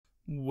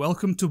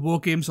Welcome to War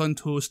Games on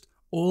Toast,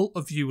 all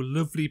of you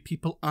lovely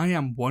people. I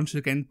am once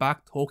again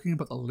back talking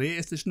about the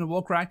latest edition of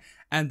Warcry,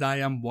 and I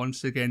am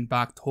once again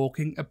back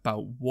talking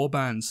about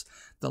warbands.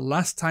 The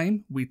last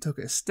time we took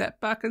a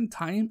step back in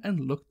time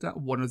and looked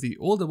at one of the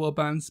older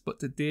warbands, but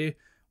today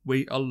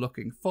we are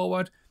looking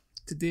forward.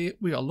 Today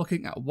we are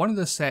looking at one of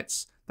the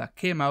sets that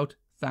came out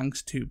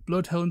thanks to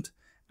Bloodhunt,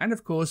 and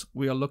of course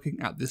we are looking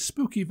at the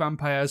spooky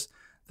vampires,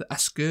 the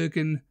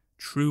Askurgan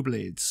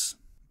Trueblades.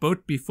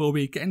 But before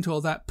we get into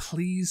all that,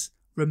 please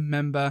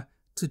remember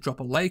to drop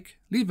a like,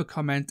 leave a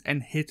comment,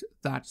 and hit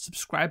that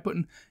subscribe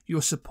button.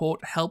 Your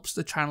support helps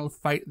the channel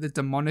fight the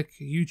demonic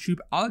YouTube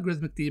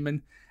algorithmic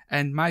demon,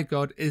 and my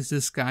god, is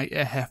this guy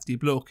a hefty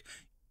bloke.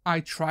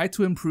 I try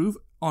to improve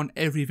on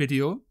every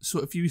video, so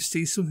if you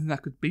see something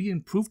that could be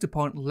improved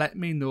upon, let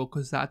me know,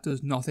 because that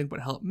does nothing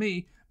but help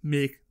me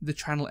make the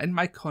channel and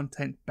my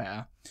content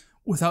better.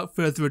 Without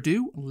further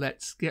ado,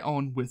 let's get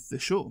on with the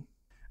show.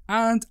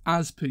 And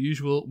as per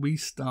usual, we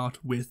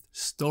start with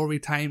story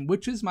time,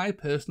 which is my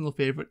personal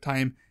favourite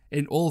time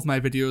in all of my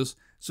videos.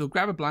 So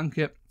grab a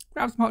blanket,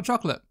 grab some hot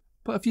chocolate,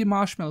 put a few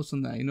marshmallows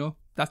in there, you know,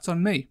 that's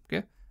on me,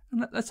 okay?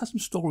 And let's have some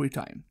story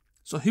time.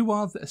 So who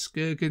are the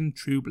Askurgan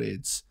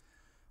Trueblades?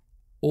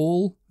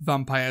 All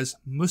vampires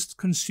must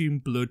consume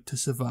blood to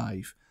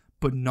survive,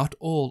 but not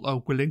all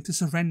are willing to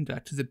surrender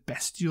to the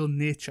bestial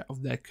nature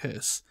of their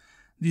curse.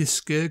 The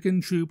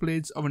Askurgan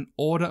Trueblades are an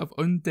order of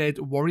undead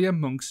warrior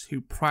monks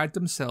who pride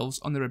themselves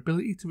on their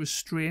ability to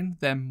restrain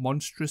their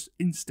monstrous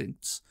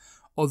instincts,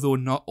 although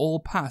not all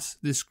pass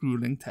this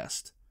grueling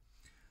test.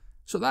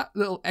 So that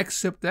little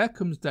excerpt there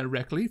comes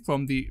directly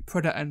from the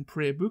Predator and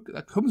Prey book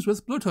that comes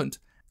with Bloodhunt,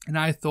 and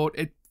I thought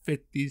it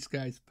fit these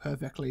guys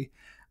perfectly.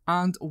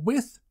 And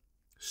with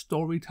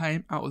story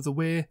time out of the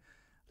way,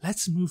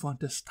 let's move on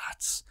to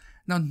stats.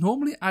 Now,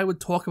 normally I would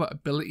talk about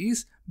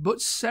abilities,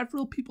 but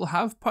several people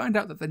have pointed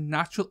out that the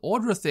natural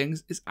order of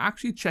things is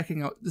actually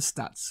checking out the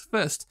stats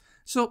first.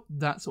 So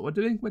that's what we're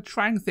doing. We're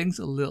trying things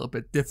a little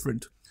bit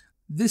different.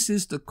 This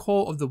is the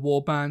core of the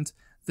warband,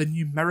 the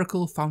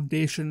numerical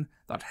foundation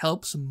that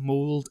helps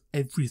mould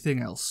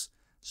everything else.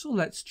 So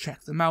let's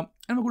check them out,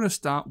 and we're going to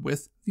start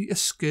with the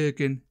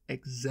Askurgan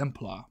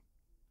Exemplar.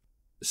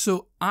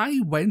 So I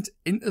went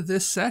into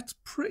this set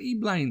pretty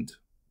blind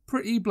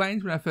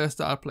when I first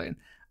started playing.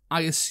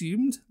 I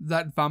assumed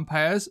that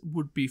vampires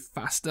would be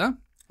faster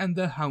and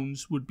the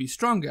hounds would be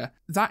stronger.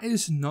 That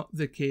is not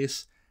the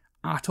case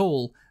at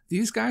all.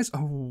 These guys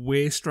are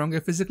way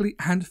stronger physically,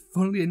 and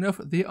funnily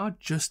enough, they are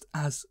just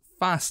as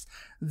fast.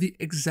 The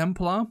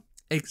Exemplar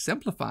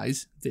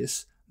exemplifies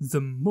this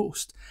the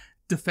most.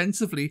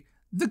 Defensively,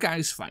 the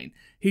guy's fine.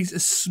 He's a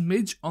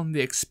smidge on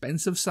the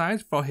expensive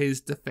side for his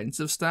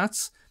defensive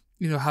stats,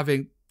 you know,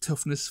 having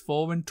toughness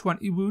 4 and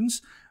 20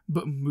 wounds,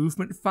 but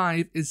movement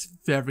 5 is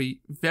very,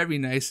 very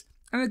nice.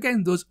 And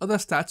again, those other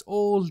stats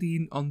all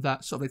lean on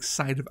that sort of like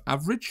side of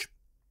average.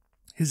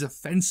 His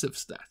offensive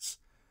stats,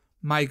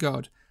 my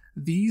god,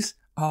 these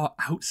are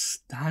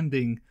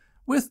outstanding,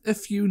 with a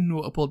few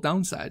notable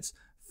downsides.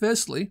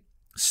 Firstly,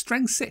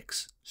 strength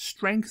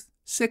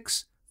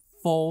 6,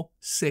 4,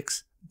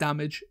 6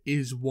 damage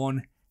is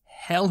one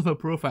hell of a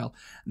profile.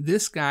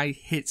 This guy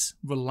hits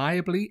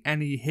reliably,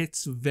 and he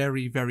hits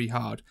very, very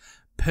hard.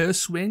 Per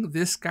swing,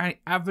 this guy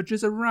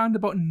averages around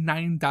about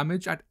 9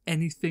 damage at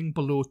anything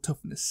below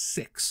toughness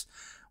 6,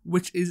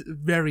 which is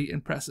very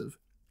impressive.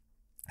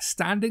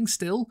 Standing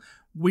still,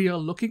 we are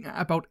looking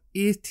at about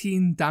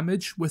 18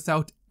 damage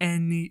without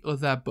any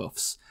other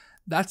buffs.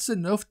 That's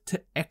enough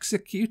to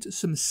execute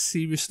some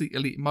seriously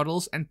elite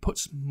models and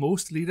puts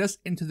most leaders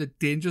into the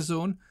danger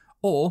zone,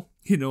 or,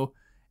 you know,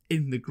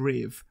 in the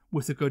grave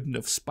with a good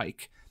enough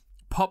spike.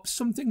 Pop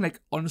something like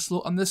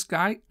Onslaught on this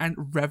guy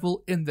and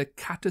revel in the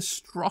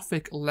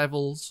catastrophic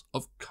levels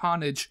of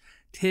carnage,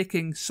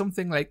 taking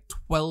something like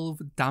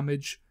 12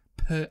 damage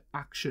per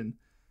action.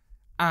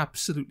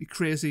 Absolutely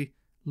crazy.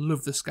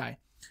 Love this guy.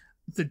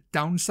 The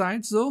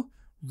downsides though,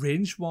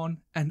 range 1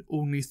 and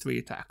only 3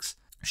 attacks.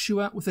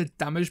 Sure, with a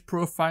damage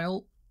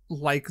profile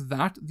like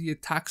that, the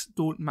attacks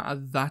don't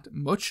matter that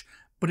much,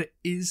 but it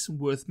is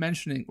worth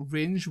mentioning.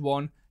 Range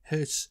 1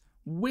 hurts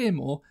way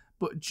more,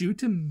 but due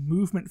to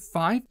movement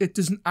 5, it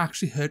doesn't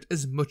actually hurt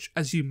as much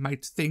as you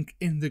might think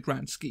in the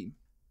grand scheme.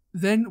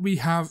 Then we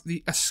have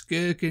the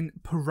Askurgan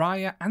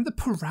Pariah, and the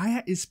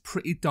Pariah is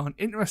pretty darn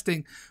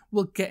interesting.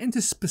 We'll get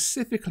into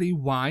specifically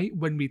why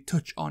when we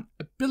touch on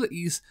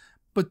abilities,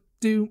 but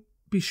do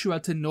be sure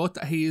to note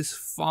that he is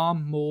far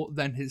more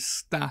than his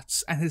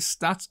stats, and his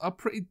stats are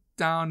pretty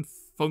darn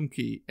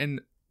funky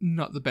in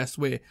not the best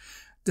way.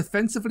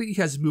 Defensively,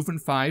 he has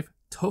movement 5,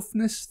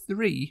 toughness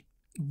 3,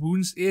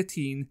 wounds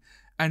 18,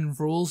 and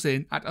rolls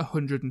in at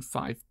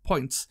 105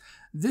 points.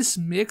 This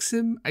makes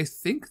him, I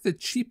think, the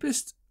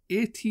cheapest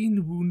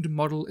 18 wound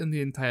model in the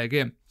entire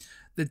game.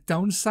 The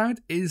downside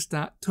is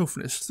that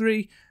toughness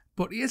 3,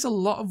 but he has a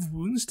lot of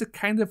wounds to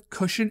kind of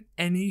cushion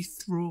any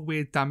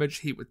throwaway damage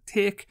he would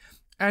take,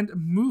 and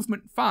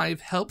movement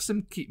 5 helps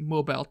him keep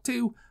mobile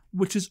too,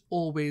 which is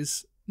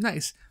always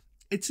nice.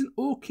 It's an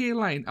okay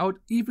line. I would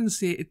even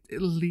say it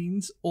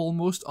leans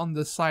almost on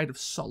the side of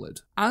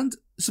solid. And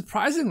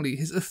surprisingly,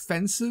 his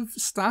offensive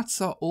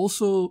stats are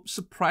also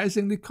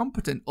surprisingly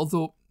competent,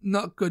 although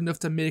not good enough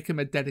to make him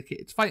a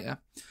dedicated fighter.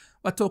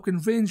 We're talking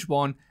range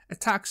 1,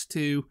 attacks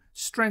 2,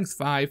 strength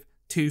 5,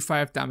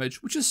 2-5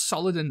 damage, which is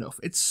solid enough.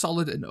 It's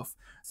solid enough.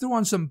 Throw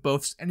on some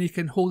buffs and he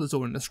can hold his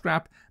own in a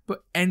scrap,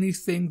 but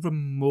anything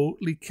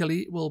remotely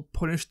killy will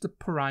punish the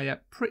pariah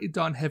pretty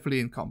darn heavily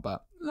in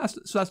combat.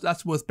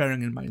 That's worth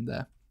bearing in mind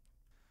there.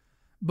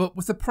 But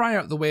with the pariah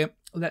out of the way,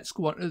 let's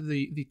go on to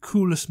the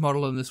coolest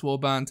model in this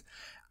warband,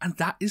 and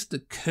that is the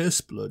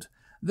Curse Blood.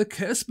 The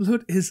Curse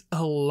Blood is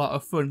a lot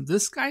of fun.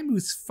 This guy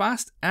moves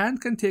fast and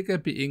can take a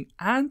beating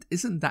and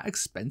isn't that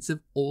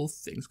expensive, all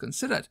things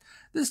considered.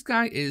 This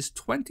guy is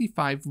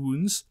 25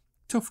 wounds,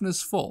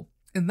 toughness 4,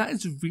 and that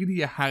is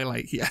really a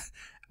highlight here.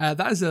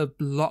 That is a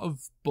lot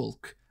of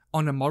bulk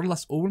on a model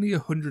that's only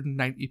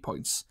 190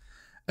 points.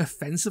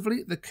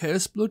 Offensively, the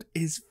Curse Blood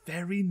is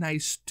very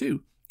nice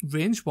too.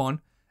 Range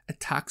 1,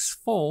 attacks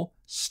 4,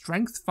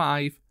 strength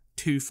 5,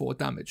 2-4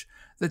 damage.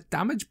 The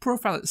damage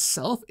profile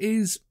itself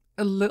is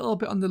a little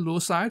bit on the low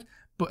side,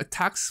 but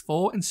attacks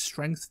 4 and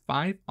strength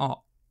 5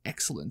 are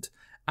excellent.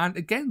 And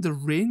again, the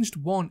ranged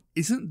 1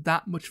 isn't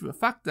that much of a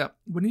factor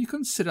when you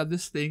consider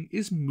this thing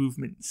is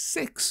movement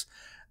 6.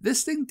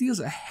 This thing deals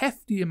a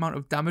hefty amount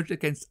of damage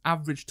against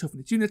average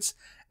toughness units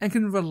and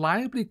can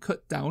reliably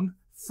cut down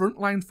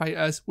frontline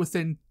fighters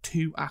within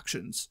 2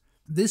 actions.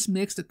 This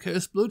makes the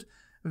Curse Blood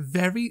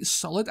very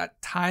solid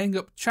at tying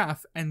up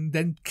chaff and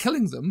then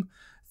killing them,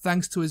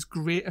 thanks to his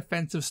great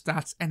offensive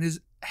stats and his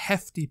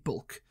hefty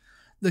bulk.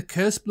 The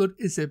Curse Blood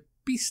is a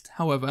beast,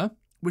 however,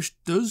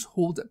 which does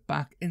hold it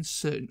back in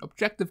certain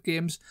objective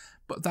games,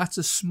 but that's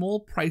a small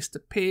price to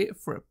pay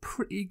for a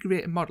pretty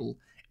great model.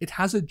 It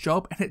has a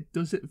job and it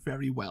does it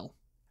very well.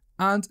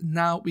 And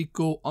now we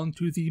go on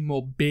to the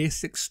more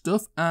basic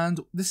stuff,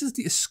 and this is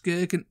the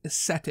Askurgan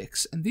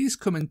Ascetics, and these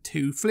come in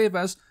 2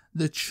 flavours,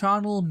 the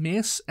Charnel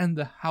Mace and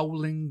the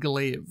Howling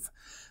Glaive.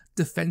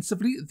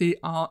 Defensively, they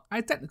are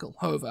identical,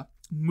 however.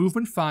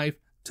 Movement 5,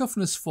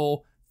 toughness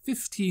 4,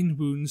 15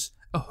 wounds,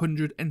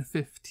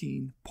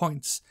 115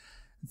 points.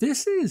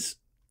 This is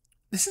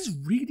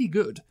really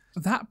good.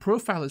 That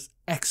profile is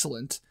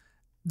excellent.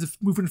 The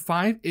movement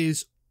 5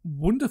 is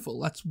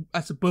wonderful.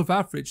 That's above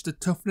average. The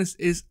toughness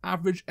is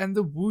average, and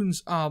the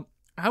wounds are,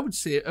 I would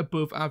say,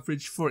 above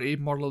average for a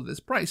model of this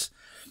price.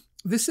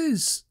 This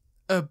is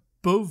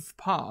above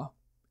par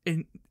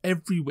in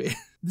every way.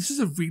 This is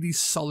a really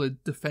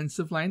solid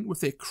defensive line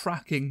with a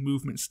cracking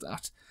movement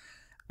stat.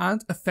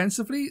 And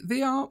offensively,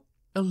 they are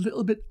a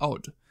little bit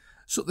odd.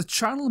 So the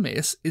Charnel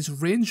Mace is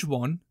range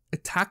 1,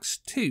 attacks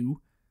 2,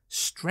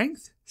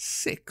 strength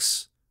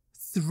 6,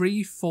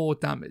 3-4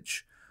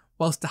 damage,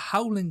 whilst the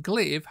Howling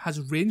Glaive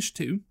has range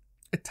 2,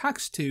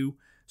 attacks 2,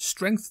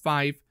 strength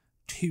 5,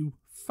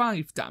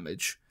 2-5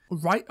 damage.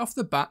 Right off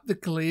the bat, the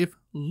Glaive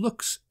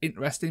looks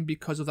interesting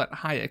because of that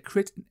higher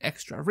crit and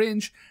extra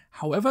range.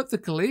 However, the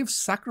Glaive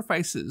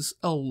sacrifices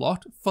a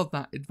lot for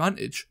that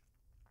advantage,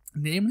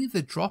 namely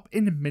the drop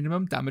in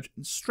minimum damage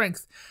and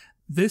strength.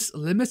 This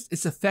limits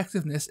its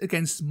effectiveness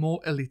against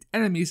more elite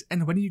enemies,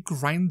 and when you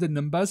grind the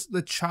numbers,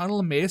 the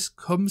Charnel Mace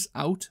comes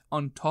out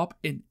on top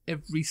in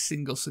every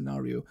single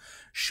scenario.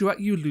 Sure,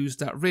 you lose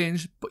that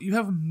range, but you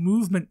have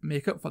movement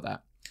make up for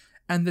that,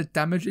 and the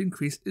damage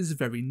increase is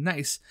very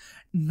nice.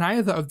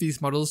 Neither of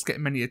these models get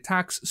many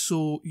attacks,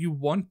 so you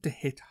want to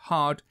hit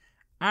hard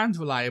and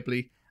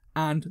reliably,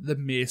 and the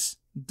Mace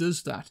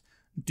does that.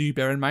 Do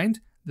bear in mind,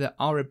 there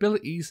are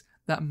abilities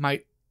that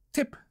might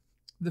tip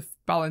the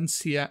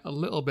balance here a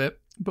little bit,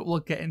 but we'll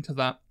get into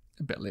that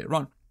a bit later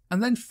on.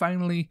 And then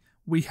finally,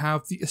 we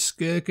have the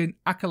Askurgan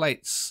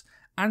Acolytes,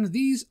 and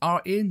these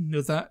are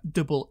another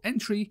double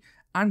entry,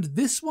 and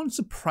this one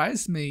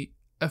surprised me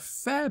a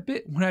fair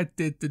bit when I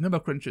did the number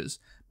crunches.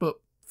 But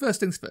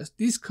first things first,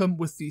 these come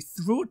with the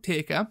Throat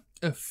Taker,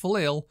 a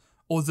Flail,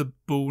 or the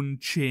Bone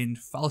Chain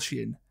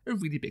Falchion, a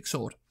really big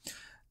sword.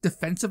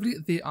 Defensively,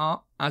 they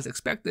are, as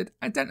expected,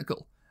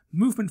 identical.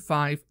 Movement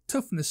 5,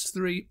 toughness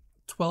 3,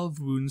 12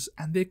 wounds,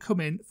 and they come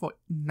in for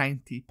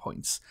 90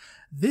 points.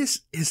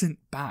 This isn't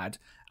bad.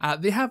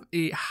 They have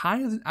a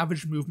higher than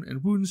average movement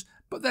and wounds,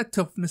 but their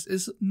toughness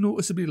is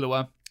noticeably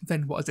lower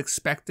than what is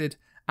expected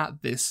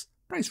at this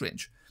price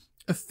range.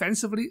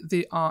 Offensively,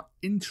 they are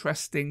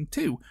interesting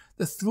too.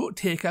 The Throat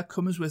Taker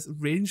comes with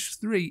range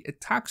 3,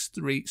 attacks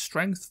 3,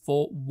 strength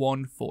 4,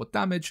 1-4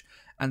 damage,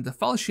 and the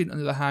Falchion, on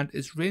the other hand,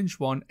 is range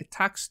 1,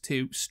 attacks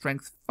 2,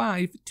 strength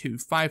 5,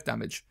 2-5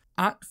 damage.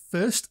 At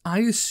first, I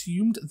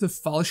assumed the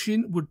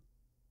Falchion would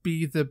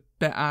be the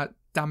better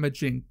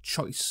damaging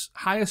choice.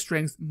 Higher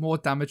strength, more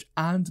damage,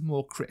 and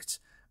more crit.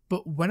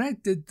 But when I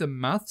did the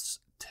maths,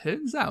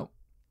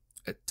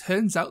 it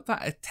turns out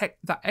that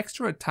that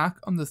extra attack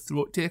on the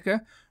Throat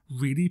Taker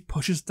really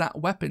pushes that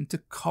weapon to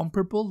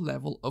comparable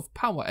level of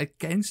power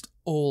against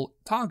all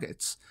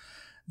targets.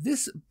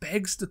 This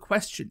begs the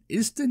question,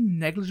 is the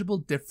negligible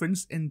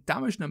difference in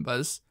damage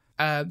numbers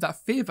that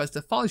favours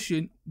the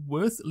Falchion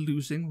worth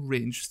losing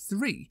range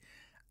 3?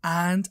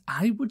 And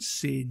I would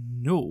say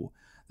no.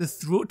 The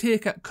Throat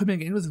Taker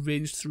coming in with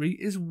range 3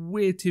 is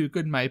way too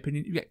good in my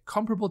opinion. You get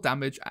comparable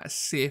damage at a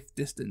safe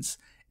distance.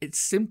 It's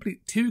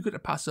simply too good to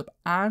pass up,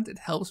 and it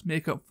helps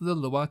make up for the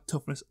lower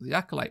toughness of the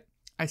Acolyte.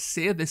 I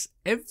say this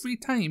every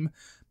time,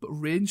 but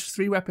range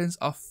 3 weapons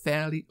are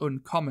fairly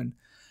uncommon.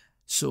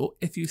 So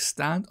if you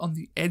stand on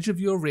the edge of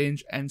your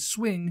range and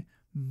swing,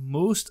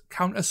 most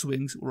counter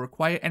swings will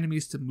require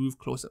enemies to move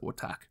closer to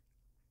attack.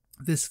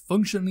 This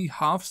functionally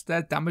halves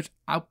their damage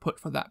output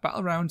for that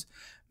battle round,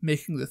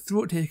 making the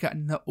Throat Taker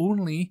not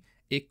only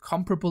a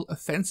comparable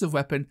offensive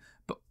weapon,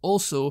 but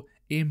also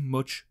a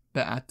much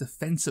better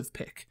defensive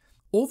pick.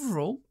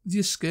 Overall, the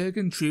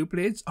Askurgan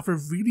Trueblades are a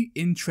really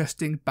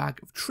interesting bag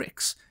of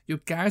tricks. Your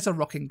guys are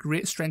rocking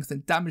great strength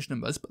and damage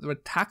numbers, but their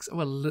attacks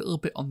are a little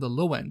bit on the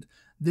low end.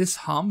 This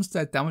harms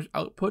their damage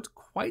output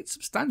quite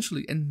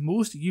substantially, and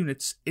most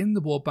units in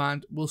the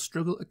warband will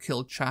struggle to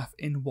kill chaff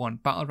in one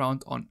battle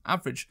round on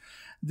average.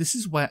 This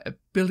is where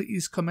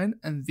abilities come in,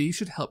 and these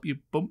should help you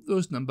bump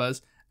those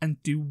numbers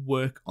and do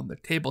work on the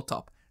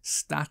tabletop.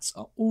 Stats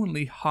are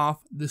only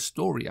half the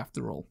story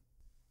after all.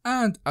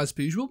 And as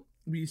per usual,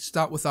 we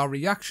start with our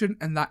reaction,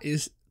 and that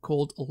is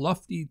called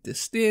Lofty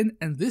Disdain,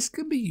 and this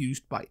can be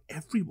used by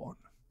everyone.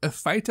 A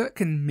fighter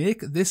can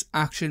make this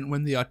action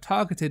when they are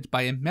targeted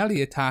by a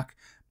melee attack,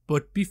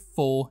 but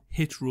before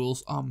hit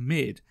rolls are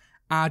made.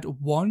 Add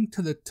 1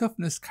 to the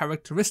toughness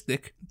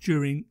characteristic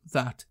during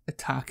that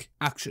attack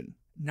action.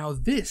 Now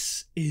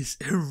this is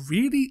a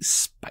really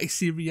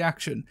spicy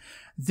reaction.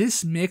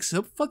 This makes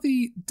up for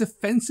the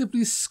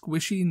defensively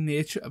squishy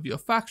nature of your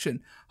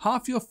faction.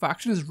 Half your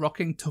faction is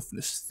rocking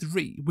toughness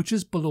 3, which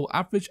is below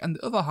average, and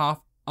the other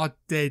half are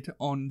dead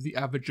on the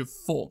average of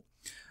 4.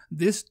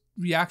 This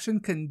reaction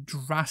can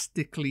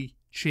drastically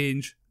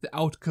change the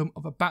outcome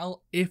of a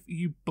battle if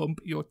you bump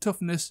your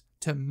toughness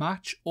to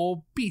match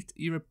or beat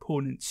your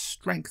opponent's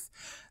strength.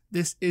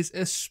 This is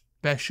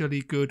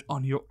especially good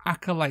on your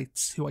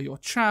acolytes, who are your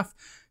chaff,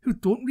 who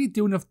don't really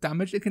do enough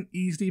damage and can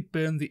easily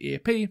burn the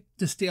AP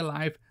to stay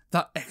alive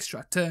that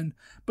extra turn.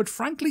 But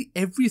frankly,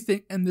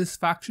 everything in this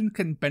faction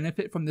can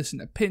benefit from this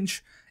in a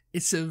pinch.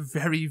 It's a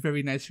very,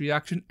 very nice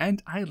reaction,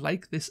 and I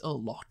like this a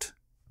lot.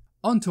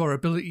 Onto our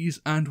abilities,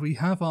 and we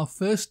have our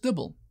first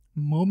double,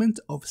 Moment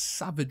of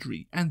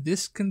Savagery, and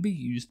this can be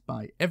used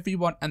by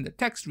everyone, and the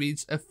text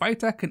reads, a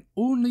fighter can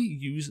only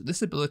use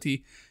this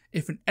ability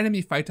if an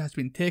enemy fighter has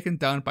been taken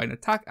down by an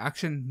attack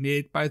action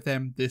made by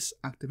them this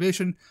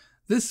activation.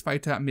 This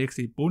fighter makes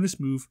a bonus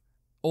move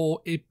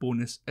or a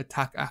bonus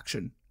attack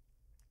action.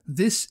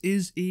 This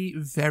is a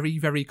very,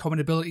 very common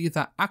ability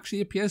that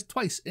actually appears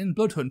twice in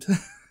Bloodhunt.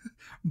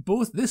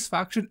 Both this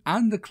faction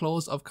and the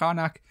Claws of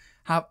Karnak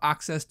have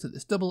access to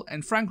this double,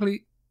 and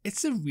frankly,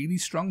 it's a really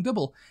strong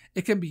double.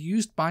 It can be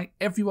used by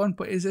everyone,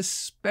 but is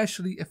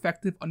especially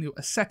effective on your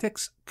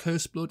Ascetics,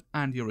 Curseblood,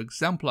 and your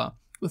Exemplar,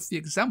 with the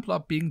Exemplar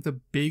being the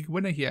big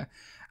winner here,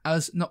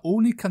 as not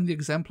only can the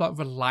Exemplar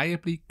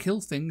reliably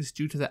kill things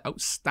due to their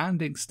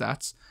outstanding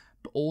stats,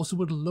 but also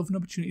would love an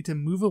opportunity to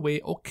move away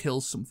or kill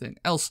something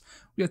else.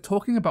 We are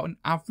talking about an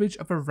average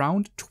of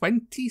around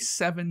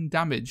 27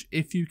 damage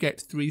if you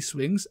get 3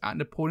 swings at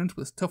an opponent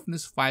with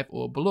toughness 5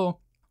 or below,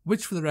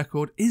 which for the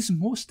record is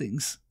most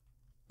things.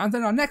 And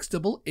then our next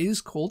double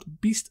is called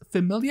Beast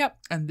Familiar,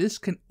 and this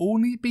can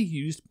only be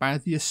used by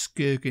the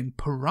Askurgan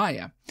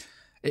Pariah.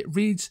 It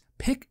reads,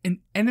 pick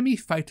an enemy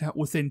fighter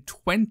within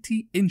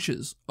 20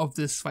 inches of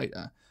this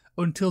fighter.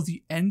 Until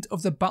the end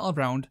of the battle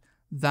round,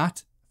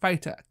 that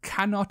fighter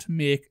cannot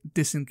make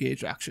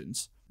disengage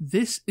actions.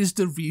 This is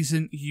the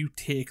reason you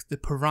take the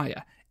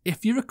Pariah.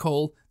 If you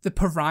recall, the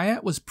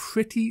Pariah was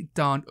pretty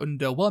darn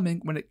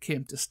underwhelming when it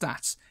came to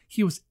stats.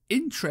 He was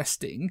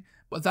interesting,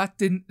 but that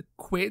didn't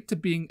equate to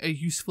being a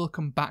useful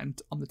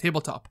combatant on the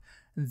tabletop.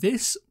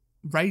 This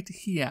right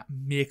here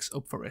makes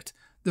up for it.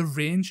 The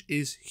range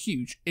is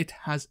huge. It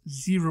has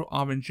 0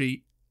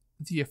 RNG.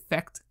 The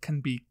effect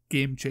can be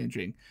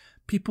game-changing.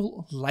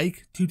 People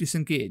like to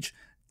disengage.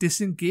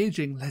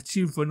 Disengaging lets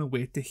you run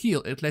away to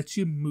heal. It lets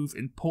you move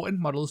important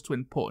models to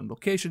important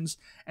locations,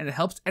 and it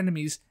helps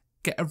enemies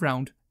get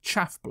around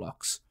chaff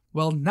blocks.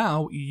 Well,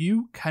 now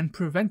you can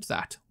prevent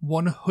that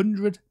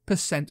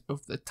 100%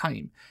 of the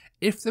time.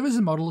 If there is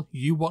a model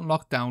you want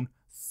locked down,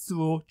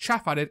 throw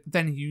chaff at it,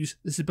 then use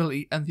this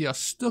ability, and they are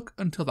stuck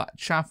until that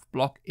chaff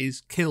block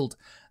is killed.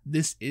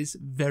 This is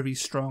very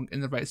strong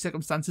in the right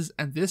circumstances,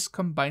 and this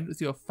combined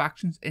with your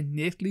faction's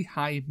innately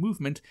high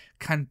movement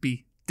can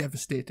be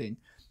devastating.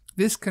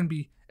 This can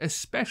be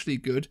especially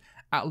good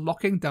at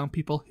locking down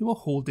people who are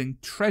holding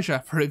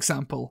treasure, for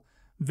example.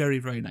 Very,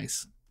 very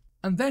nice.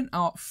 And then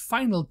our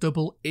final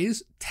double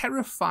is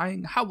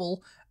Terrifying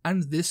Howl,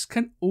 and this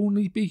can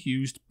only be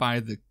used by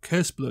the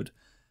Curseblood.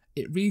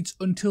 It reads,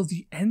 until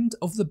the end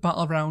of the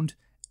battle round,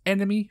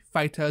 enemy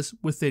fighters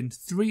within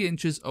 3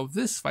 inches of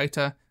this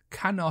fighter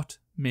cannot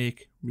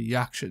make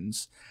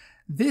reactions.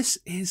 This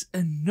is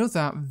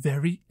another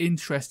very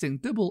interesting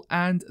double,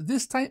 and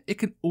this time it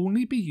can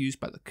only be used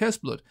by the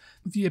Curseblood.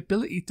 The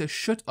ability to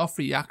shut off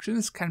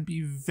reactions can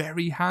be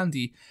very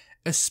handy,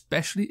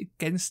 especially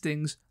against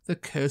things the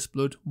Cursed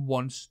Blood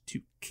wants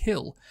to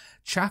kill.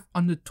 Chaff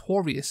are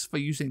notorious for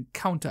using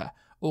counter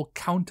or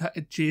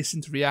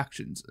counter-adjacent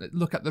reactions.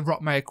 Look at the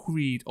Rotmire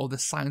Creed or the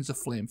Signs of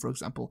Flame, for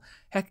example.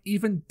 Heck,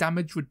 even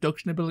damage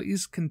reduction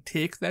abilities can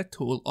take their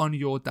toll on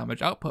your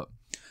damage output.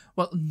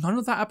 Well, none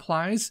of that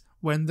applies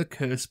when the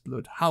Cursed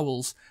Blood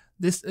howls.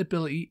 This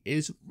ability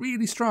is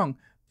really strong,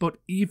 but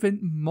even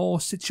more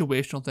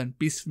situational than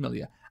Beast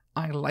Familiar.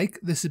 I like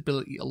this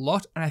ability a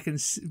lot, and I can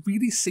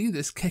really see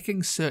this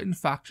kicking certain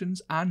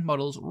factions and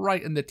models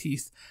right in the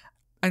teeth.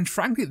 And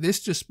frankly, this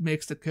just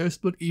makes the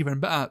Cursed Blood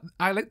even better.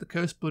 I like the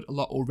Cursed Blood a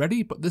lot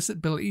already, but this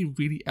ability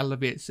really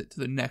elevates it to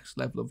the next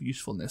level of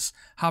usefulness.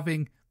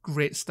 Having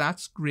great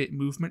stats, great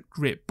movement,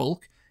 great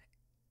bulk,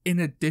 in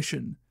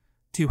addition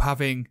to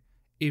having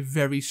a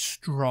very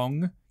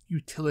strong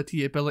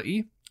utility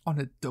ability on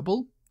a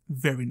double,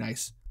 very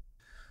nice.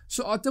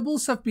 So our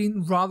doubles have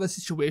been rather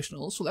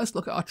situational, so let's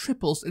look at our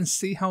triples and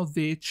see how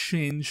they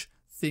change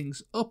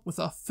things up, with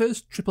our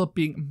first triple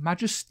being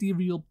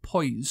Magisterial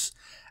Poise,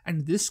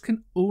 and this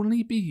can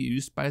only be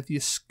used by the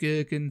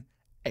Askurgan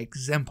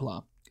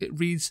Exemplar. It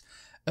reads,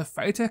 a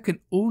fighter can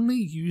only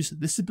use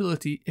this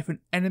ability if an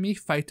enemy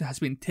fighter has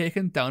been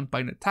taken down by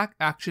an attack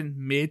action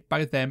made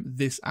by them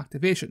this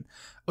activation.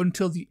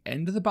 Until the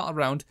end of the battle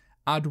round,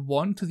 add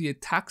 1 to the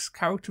attack's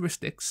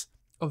characteristics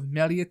of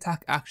melee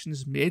attack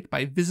actions made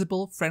by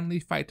visible friendly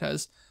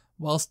fighters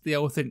whilst they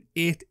are within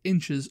 8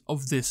 inches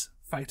of this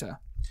fighter.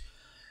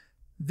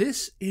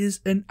 This is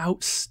an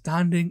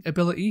outstanding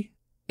ability.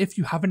 If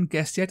you haven't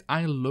guessed yet,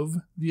 I love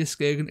the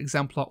Askurgan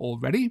Exemplar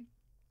already.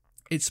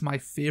 It's my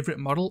favourite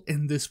model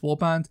in this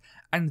warband,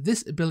 and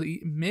this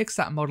ability makes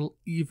that model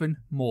even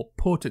more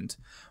potent.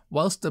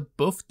 Whilst the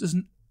buff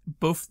doesn't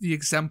buff the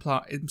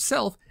Exemplar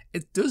himself,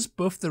 it does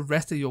buff the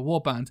rest of your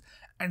warband,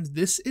 and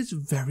this is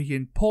very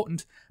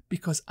important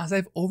because, as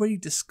I've already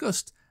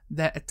discussed,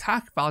 their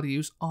attack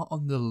values are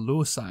on the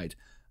low side.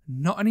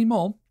 Not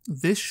anymore.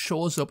 This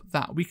shores up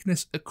that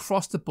weakness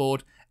across the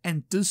board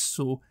and does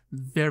so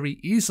very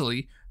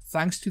easily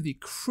thanks to the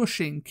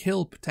crushing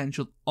kill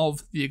potential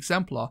of the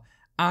Exemplar.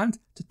 And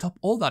to top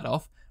all that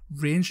off,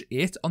 range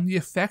 8 on the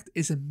effect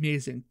is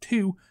amazing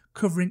too,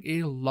 covering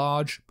a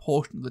large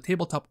portion of the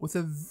tabletop with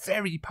a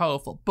very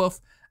powerful buff.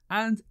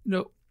 And,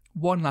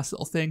 one last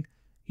little thing,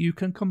 you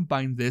can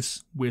combine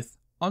this with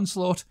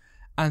Onslaught,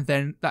 and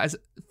then that is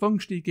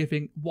functionally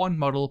giving one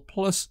model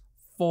plus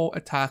 4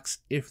 attacks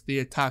if they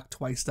attack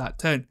twice that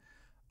turn.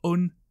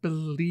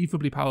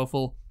 Unbelievably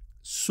powerful,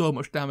 so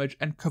much damage,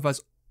 and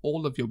covers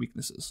all of your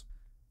weaknesses.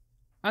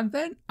 And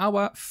then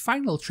our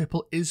final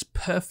triple is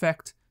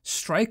Perfect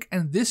Strike,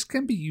 and this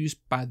can be used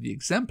by the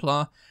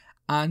Exemplar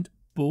and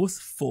both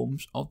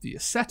forms of the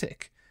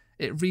Ascetic.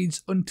 It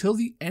reads, until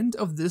the end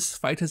of this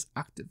fighter's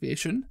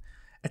activation,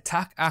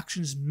 attack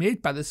actions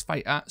made by this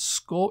fighter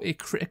score a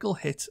critical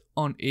hit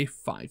on a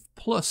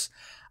 5+.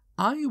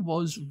 I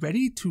was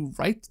ready to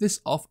write this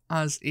off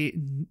as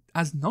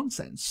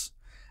nonsense.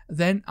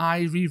 Then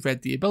I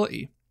reread the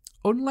ability.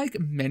 Unlike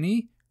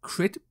many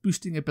crit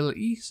boosting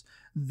abilities,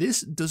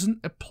 this doesn't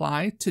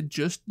apply to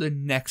just the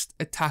next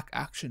attack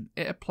action.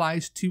 It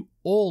applies to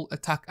all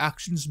attack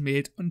actions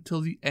made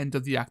until the end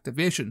of the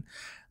activation.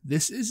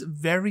 This is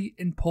very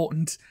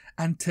important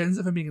and turns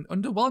it from being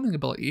an underwhelming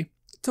ability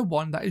to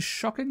one that is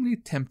shockingly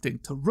tempting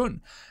to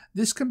run.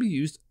 This can be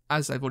used,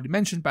 as I've already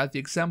mentioned, by the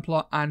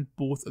Exemplar and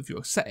both of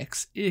your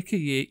Ascetics,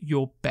 aka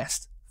your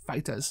best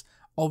fighters.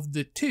 Of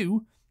the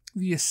two,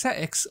 the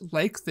Ascetics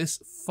like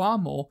this far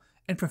more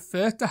and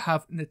prefer to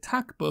have an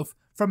attack buff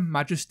from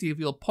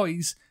Magisterial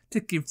Poise to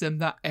give them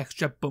that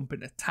extra bump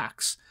in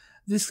attacks.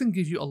 This can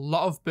give you a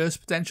lot of burst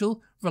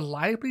potential,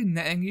 reliably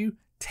netting you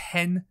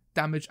 10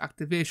 damage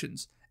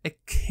activations, a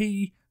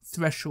key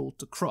threshold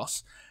to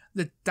cross.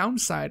 The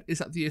downside is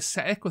that the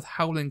Ascetic with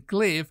Howling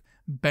Glaive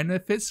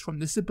benefits from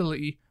this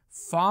ability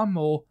far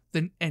more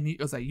than any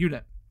other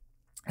unit,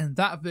 and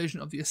that version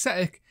of the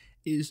Ascetic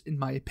is, in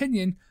my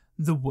opinion,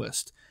 the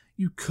worst.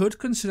 You could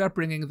consider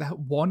bringing that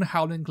one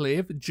Howling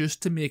Glaive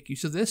just to make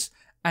use of this,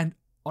 and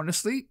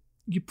honestly,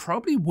 you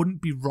probably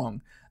wouldn't be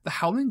wrong. The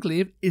Howling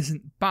Glaive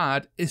isn't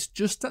bad, it's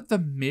just that the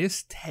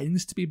Mace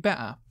tends to be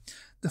better.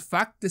 The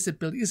fact this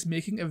ability is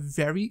making a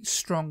very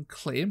strong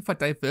claim for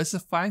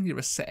diversifying your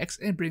Ascetics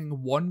and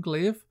bringing one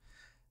Glaive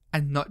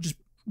and not just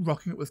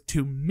rocking it with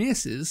 2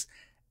 Maces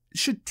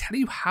should tell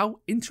you how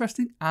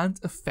interesting and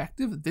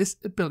effective this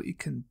ability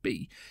can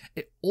be.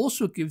 It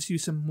also gives you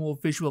some more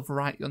visual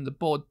variety on the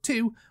board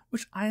too,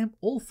 which I am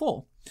all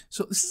for.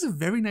 So this is a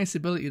very nice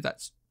ability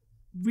that's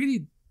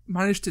really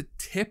managed to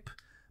tip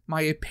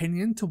my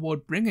opinion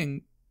toward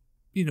bringing,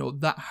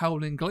 that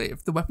Howling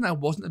Glaive, the weapon I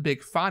wasn't a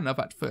big fan of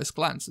at first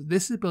glance.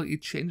 This ability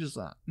changes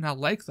that, and I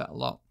like that a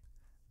lot.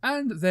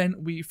 And then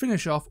we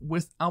finish off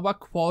with our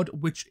quad,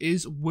 which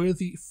is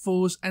Worthy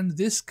Foes, and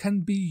this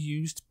can be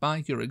used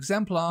by your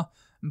Exemplar,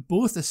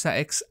 both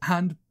Ascetics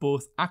and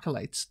both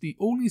Acolytes. The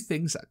only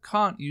things that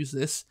can't use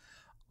this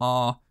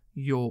are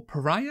your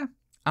Pariah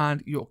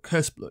and your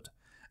Cursed Blood.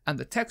 And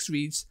the text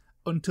reads,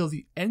 until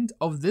the end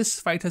of this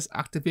fighter's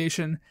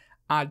activation,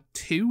 add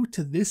 2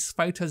 to this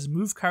fighter's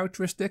move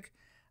characteristic,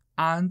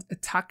 and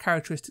attack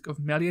characteristic of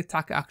melee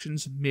attack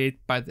actions made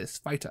by this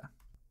fighter.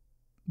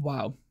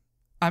 Wow.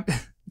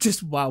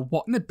 Just wow,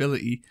 what an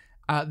ability.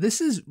 This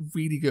is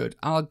really good.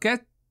 I'll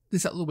get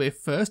this out of the way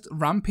first.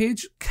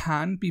 Rampage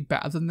can be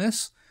better than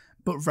this,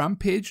 but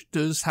Rampage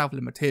does have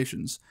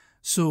limitations.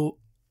 So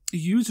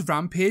use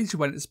Rampage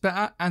when it's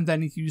better, and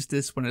then use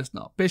this when it's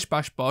not. Bish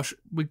bash bosh,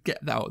 we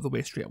get that out of the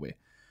way straight away.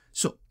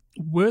 So,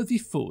 Worthy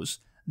Foes.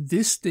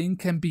 This thing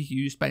can be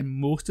used by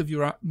most of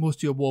your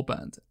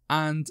warband,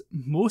 and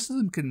most of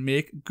them can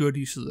make good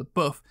use of the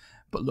buff.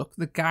 But look,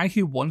 the guy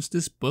who wants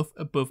this buff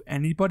above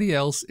anybody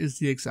else is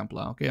the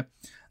Exemplar, okay?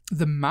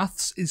 The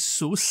maths is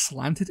so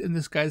slanted in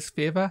this guy's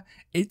favour,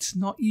 it's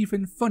not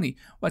even funny.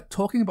 We're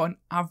talking about an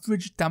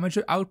average damage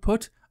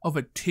output of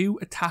a 2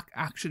 attack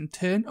action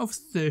turn of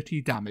 30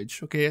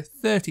 damage, okay?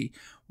 30.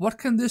 What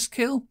can this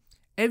kill?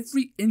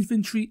 Every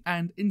infantry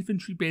and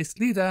infantry-based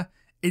leader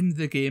in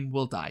the game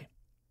will die.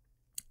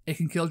 It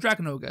can kill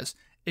Dragon Ogres,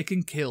 it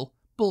can kill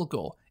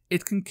Bulgor,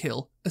 it can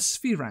kill a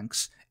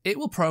Spheranx, it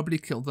will probably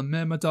kill the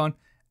Myrmidon,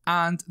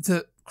 and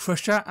the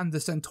Crusher and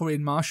the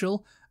Centaurian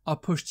Marshal are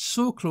pushed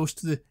so close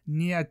to the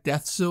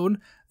near-death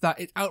zone that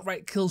it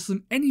outright kills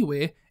them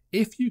anyway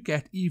if you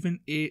get even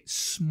a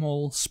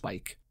small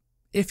spike.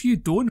 If you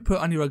don't put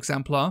on your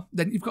Exemplar,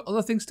 then you've got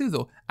other things too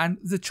though, and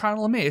the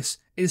Channel Mace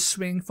is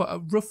swinging for a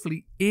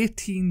roughly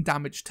 18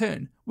 damage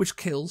turn, which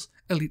kills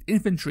elite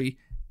infantry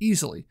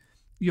easily.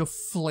 Your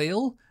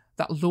Flail,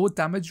 that low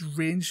damage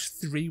range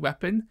 3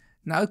 weapon,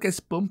 now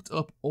gets bumped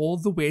up all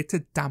the way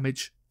to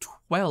damage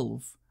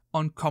 12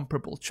 on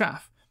comparable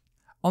chaff.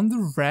 On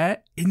the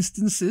rare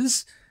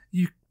instances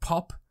you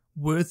pop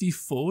Worthy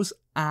Foes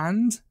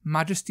and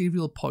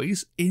Magisterial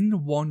Poise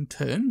in one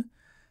turn,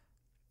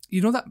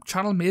 you know that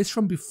Channel Mace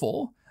from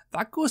before?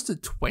 That goes to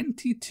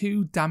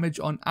 22 damage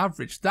on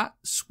average. That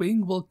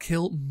swing will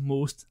kill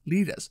most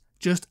leaders.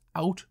 Just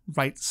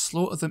outright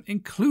slaughter them,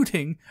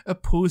 including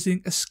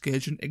opposing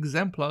Askurgen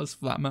Exemplars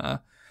for that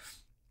matter.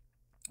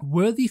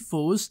 Worthy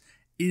Foes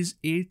is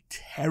a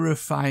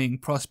terrifying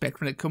prospect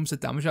when it comes to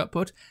damage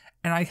output,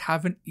 and I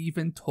haven't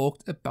even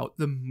talked about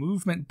the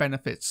movement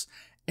benefits.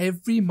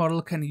 Every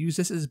model can use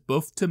this as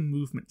buff to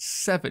movement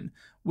 7,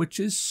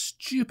 which is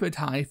stupid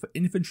high for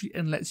infantry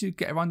and lets you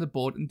get around the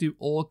board and do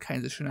all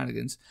kinds of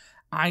shenanigans.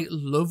 I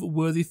love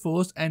Worthy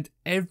Foes, and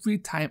every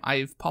time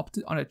I've popped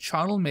it on a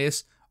Channel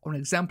Mace or an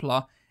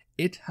Exemplar,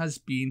 it has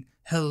been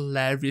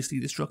hilariously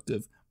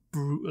destructive,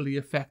 brutally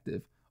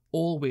effective,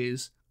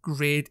 always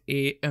grade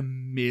A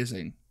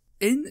amazing.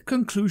 In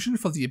conclusion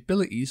for the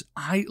abilities,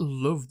 I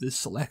love this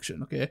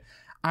selection, okay?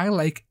 I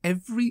like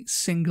every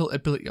single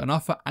ability on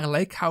offer. I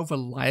like how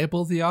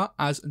reliable they are,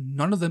 as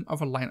none of them are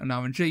reliant on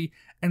RNG,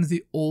 and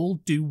they all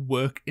do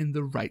work in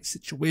the right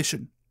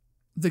situation.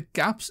 The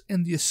gaps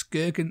in the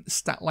Askurgan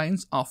stat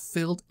lines are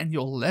filled, and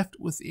you're left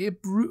with a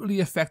brutally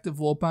effective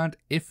warband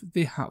if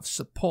they have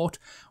support,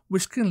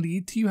 which can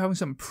lead to you having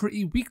some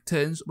pretty weak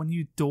turns when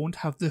you don't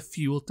have the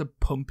fuel to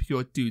pump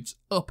your dudes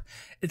up.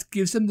 It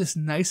gives them this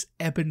nice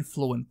ebb and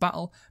flow in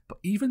battle, but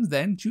even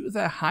then, due to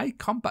their high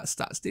combat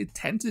stats, they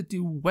tend to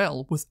do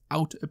well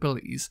without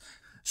abilities,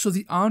 so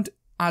they aren't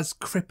as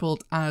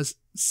crippled as,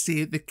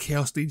 say, the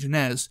Chaos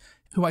Legionnaires,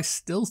 who I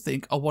still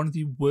think are one of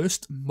the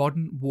worst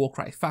modern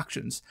Warcry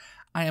factions.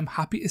 I am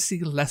happy to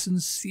see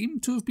lessons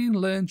seem to have been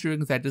learned during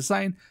their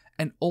design,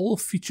 and all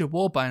future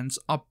warbands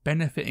are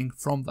benefiting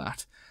from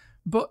that.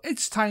 But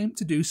it's time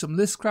to do some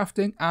list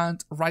crafting,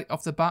 and right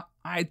off the bat,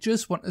 I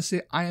just want to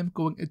say I am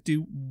going to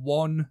do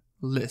one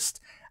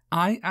list.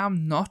 I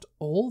am not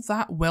all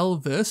that well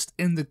versed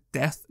in the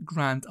Death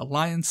Grand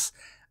Alliance,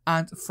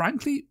 and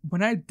frankly,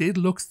 when I did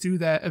look through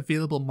their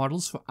available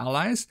models for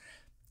allies,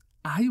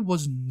 I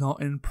was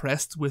not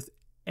impressed with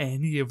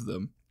any of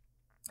them.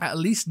 At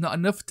least not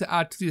enough to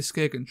add to the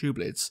Askurgan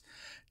Trueblades.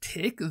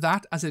 Take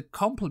that as a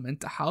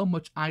compliment to how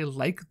much I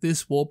like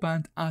this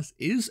warband as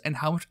is, and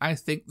how much I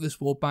think this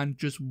warband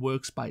just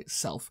works by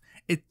itself.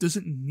 It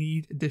doesn't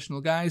need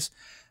additional guys,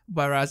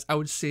 whereas I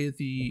would say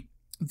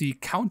the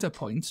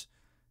counterpoint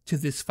to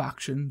this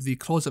faction, the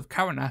Claws of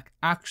Karanak,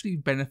 actually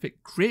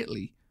benefit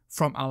greatly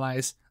from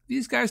allies.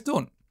 These guys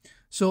don't.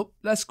 So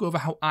let's go over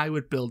how I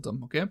would build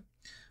them, okay?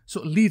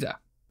 So Leader,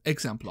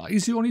 Exemplar.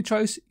 Is the only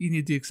choice? You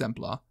need the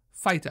Exemplar.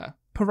 Fighter,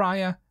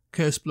 Pariah,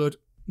 Curseblood.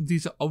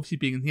 These are obviously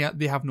being in here.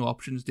 They have no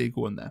options. They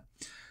go in there.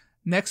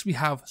 Next, we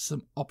have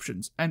some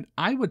options. And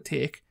I would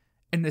take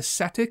an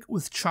Ascetic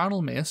with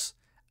Channel Mace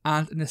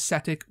and an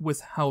Ascetic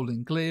with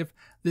Howling Glaive.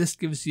 This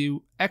gives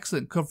you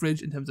excellent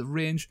coverage in terms of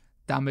range,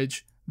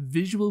 damage,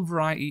 visual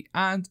variety,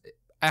 and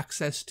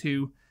access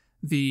to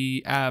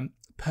the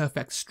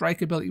Perfect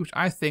Strike ability, which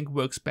I think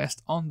works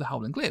best on the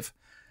Howling Glaive.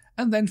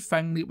 And then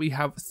finally, we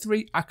have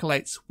 3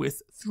 Acolytes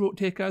with Throat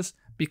Takers,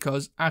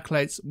 because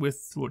Acolytes with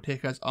Throat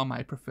Takers are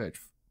my preferred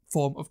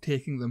form of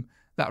taking them.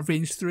 That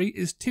range 3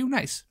 is too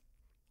nice.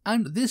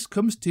 And this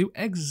comes to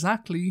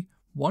exactly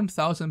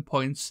 1000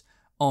 points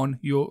on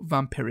your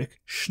Vampiric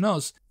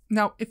Schnoz.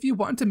 Now, if you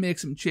wanted to make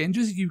some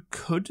changes, you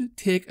could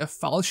take a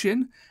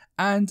Falchion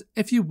And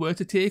if you were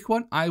to take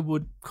one, I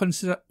would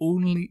consider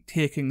only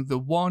taking the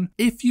one.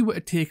 If you were to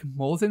take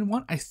more than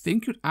one, I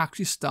think you'd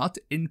actually start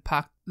to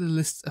impact the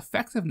list's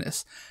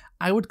effectiveness.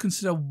 I would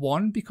consider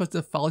one because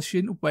the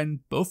falchion, when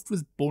buffed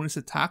with bonus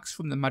attacks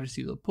from the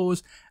magisterial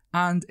pose,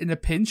 and in a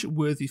pinch,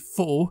 worthy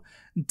foe,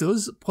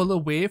 does pull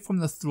away from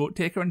the throat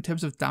taker in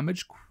terms of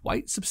damage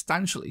quite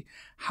substantially.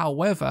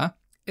 However,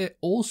 it's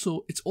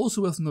also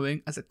worth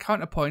knowing as a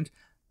counterpoint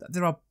that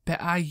there are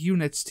better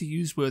units to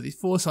use worthy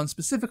force on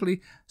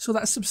specifically, so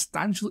that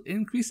substantial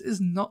increase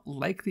is not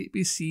likely to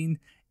be seen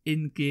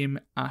in game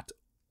at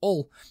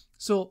all.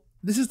 So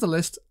this is the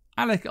list.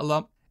 I like it a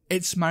lot.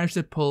 It's managed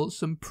to pull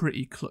some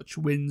pretty clutch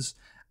wins.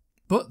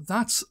 But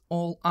that's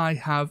all I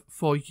have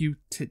for you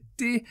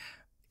today.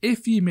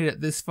 If you made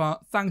it this far,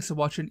 thanks for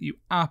watching, you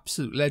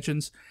absolute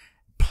legends.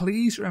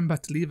 Please remember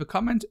to leave a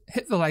comment,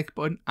 hit the like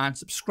button and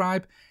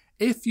subscribe.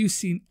 If you've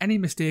seen any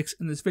mistakes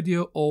in this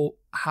video or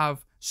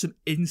have some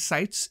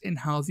insights in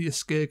how the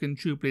Askurgan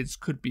Trueblades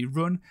could be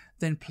run,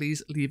 then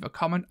please leave a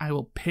comment. I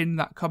will pin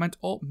that comment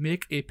or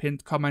make a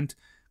pinned comment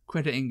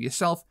crediting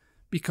yourself,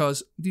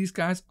 because these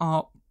guys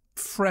are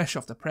fresh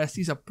off the press.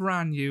 These are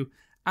brand new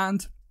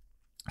and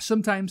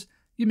sometimes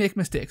you make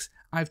mistakes.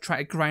 I've tried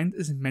to grind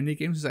as many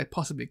games as I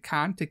possibly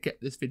can to get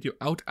this video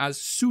out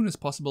as soon as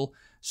possible,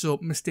 so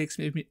mistakes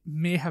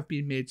may have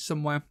been made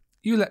somewhere.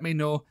 You let me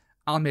know,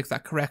 I'll make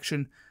that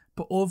correction.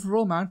 But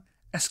overall, man,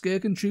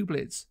 Askurgan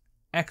Trueblades,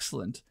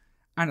 excellent.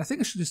 And I think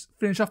I should just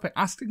finish off by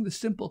asking the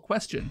simple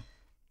question: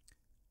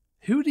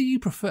 who do you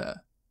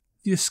prefer,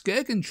 the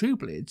Askurgan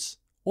Trueblades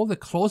or the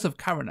Claws of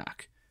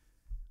Karanak?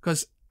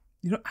 Because,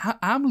 you know,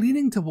 I'm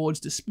leaning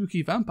towards the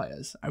spooky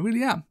vampires. I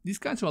really am. These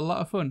guys are a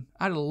lot of fun.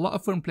 I had a lot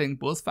of fun playing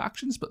both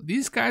factions, but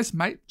these guys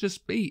might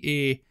just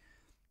be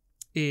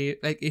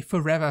a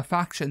forever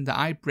faction that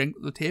I bring to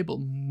the table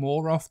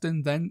more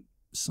often than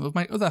some of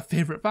my other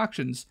favourite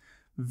factions.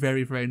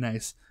 Very, very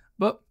nice.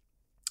 But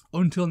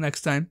until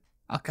next time,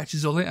 I'll catch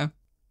you all later.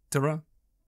 Ta-ra.